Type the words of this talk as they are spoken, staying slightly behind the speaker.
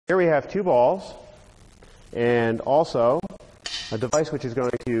Here we have two balls and also a device which is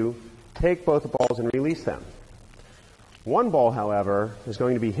going to take both the balls and release them. One ball, however, is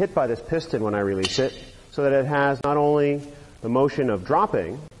going to be hit by this piston when I release it, so that it has not only the motion of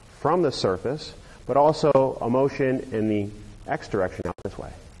dropping from the surface, but also a motion in the x direction out this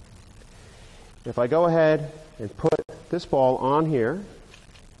way. If I go ahead and put this ball on here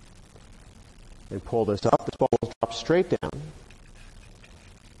and pull this up, this ball will drop straight down.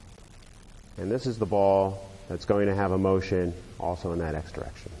 And this is the ball that's going to have a motion also in that x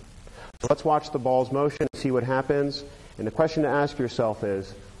direction. So let's watch the ball's motion and see what happens. And the question to ask yourself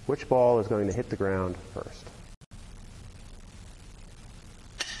is, which ball is going to hit the ground first?